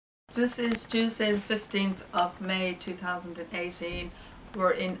This is Tuesday the 15th of May 2018.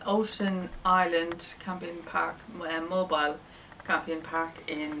 We're in Ocean Island Camping Park, mobile camping park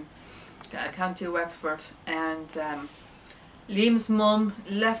in County Wexford, and Liam's mum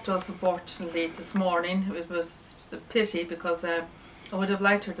left us unfortunately this morning. It was a pity because I would have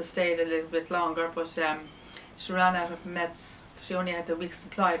liked her to stay a little bit longer, but she ran out of meds. She only had a week's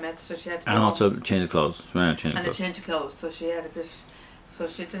supply of meds, so she had to go and also change of clothes. a change of clothes, so she had a bit. So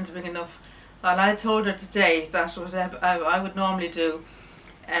she didn't bring enough. Well, I told her today that what I would normally do,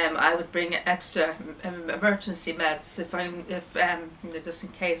 I would bring extra emergency meds if just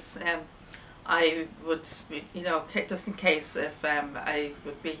in case I would, just in case if I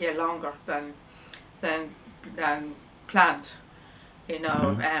would be here longer than planned.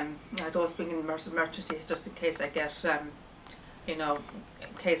 I'd always bring in emergencies just in case I get in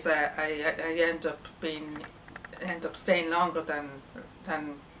case I end up staying longer than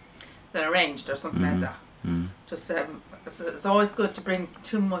arranged or something like that. Just it's always good to bring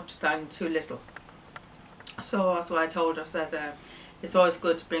too much than too little. So that's why I told her. I said it's always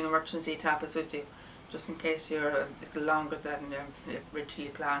good to bring emergency tablets with you, just in case you're a little longer than originally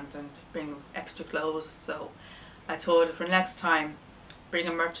planned, and bring extra clothes. So I told her for next time, bring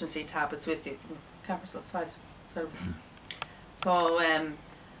emergency tablets with you. Camera's outside.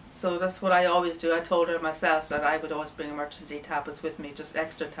 So that's what I always do. I told her myself that I would always bring emergency tablets with me, just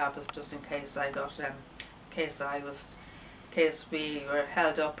extra tablets, just in case I got, in case we were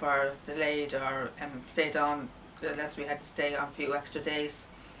held up or delayed or stayed on, unless we had to stay on a few extra days,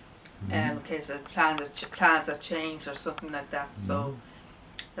 in case of plans had changed or something like that. So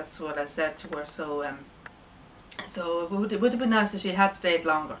that's what I said to her. So it would have been nice if she had stayed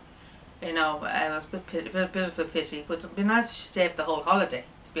longer. It was a bit of a pity. But it would be nice if she stayed for the whole holiday,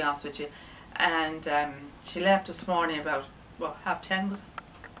 to be honest with you. And she left this morning about, 10:30, was it?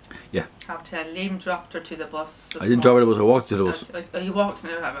 Yeah. 10:30. Liam dropped her to the bus. I didn't drop her to the bus, I walked to the bus. You walked?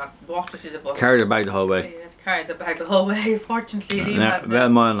 No, I walked her to the bus. Carried her bag the whole way. Yeah, carried the bag the whole way. Fortunately, Liam had about a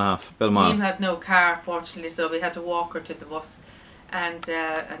mile and a half. Liam had no car, fortunately, so we had to walk her to the bus. And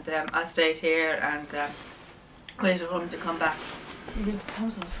I stayed here and waited for him to come back.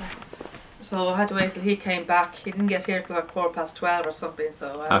 So I had to wait till he came back. He didn't get here till like 12:15 or something.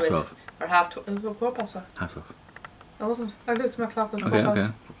 So I waited. 12:30. Or 12:30. 12:15. 12:30. I wasn't. I looked at my clock. It was Okay.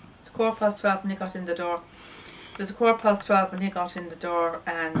 It's 12:15 when he got in the door. It was 12:15 when he got in the door,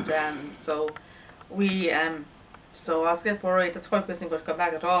 and so we so I was a bit worried. That's why I wasn't going to come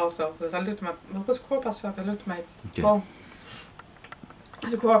back at all. So because I looked at my, it was 12:15. I looked at my phone.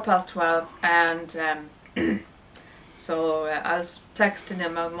 It was 12:15, and so I was texting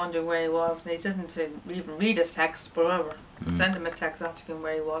him. I was wondering where he was, and he didn't even read his text. But whatever, send him a text asking him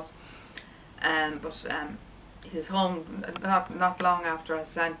where he was. But he's home not long after I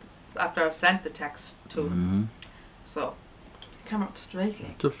sent the text to him. So the camera up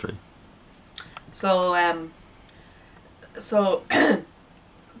straightly. It's up straight.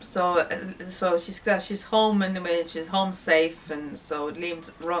 So she's home anyway. She's home safe, and so Liam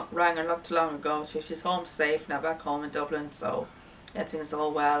rang her not too long ago. She's home safe now, back home in Dublin. So everything's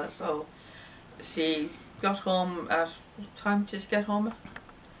all well. So she got home at what time did she get home at?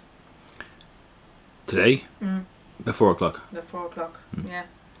 Today? About 4 o'clock. At 4 o'clock. Yeah.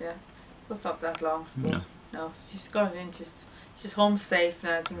 It's not that long. No, she's got in. She's home safe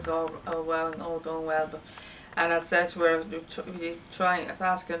now. Everything's all well and all going well. And I said to her, I was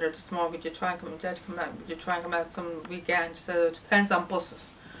asking her this morning, would you try and come out? Would you try and come out some weekend? She said it depends on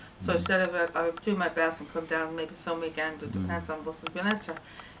buses. So she said I'll do my best and come down maybe some weekend. It depends on buses. It'd be nice to her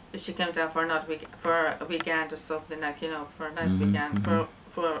if she came down for a weekend or something, like for a nice weekend, for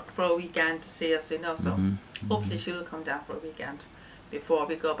a weekend to see us, So hopefully she will come down for a weekend before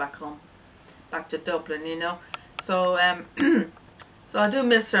we go back home, back to Dublin, So so I do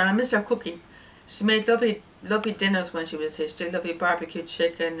miss her, and I miss her cooking. She made lovely dinners when she was here. She did lovely barbecue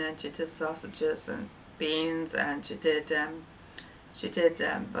chicken, and she did sausages and beans, and she did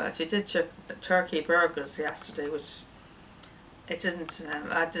turkey burgers yesterday, which it didn't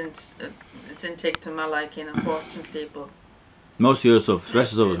take to my liking, unfortunately, but Most of your stuff, the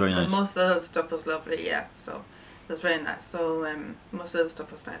rest of the stuff was very nice. Most of the stuff was lovely, yeah. So it was very nice. So most of the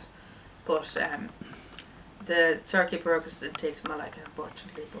stuff was nice, but the turkey burgers didn't take to my liking,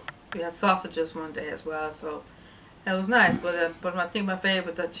 unfortunately. But we had sausages one day as well, so it was nice. But I think my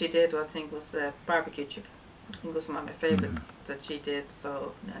favourite that she did, was barbecue chicken. I think it was one of my favourites that she did.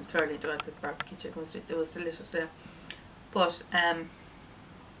 So I thoroughly enjoyed the barbecue chicken. It was delicious, yeah. But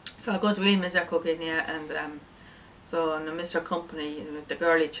so I go to really miss her cooking, yeah, and so and I miss her company, the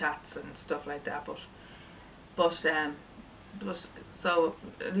girly chats and stuff like that. But but so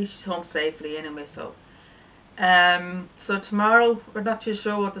at least she's home safely anyway. So so tomorrow we're not too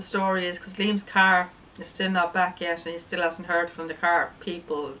sure what the story is because Liam's car is still not back yet, and he still hasn't heard from the car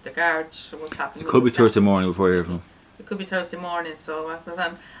people, the garage, what's happening. It could be Thursday morning before you hear from him. It could be Thursday morning. So, but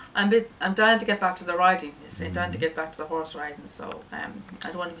I'm dying to get back to the riding. I'm dying to get back to the horse riding. So I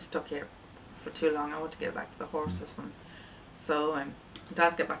don't want to be stuck here for too long. I want to get back to the horses, and so I'm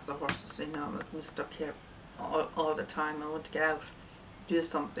dying to get back to the horses. You know, I'm not stuck here all the time. I want to get out, do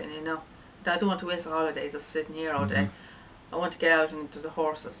something. You know, I don't want to waste a holiday just sitting here all day. I want to get out into the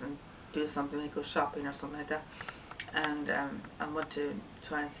horses and do something, like go shopping or something like that. And I want to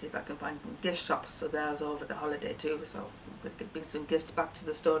try and see if I can find gift shops so that's over the holiday too. So we could bring some gifts back to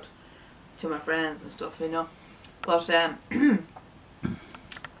the stud to my friends and stuff, you know. But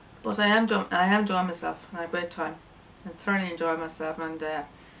but I am enjoying myself. I had a great time. I'm thoroughly enjoying myself, and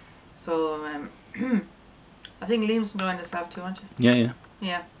so I think Liam's enjoying himself too, aren't you?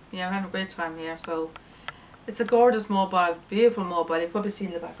 Yeah. Yeah, I'm having a great time here. So it's a gorgeous mobile, beautiful mobile. You can probably see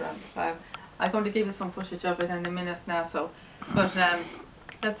in the background. I'm going to give you some footage of it in a minute now. So, but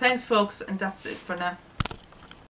thanks, folks, and that's it for now.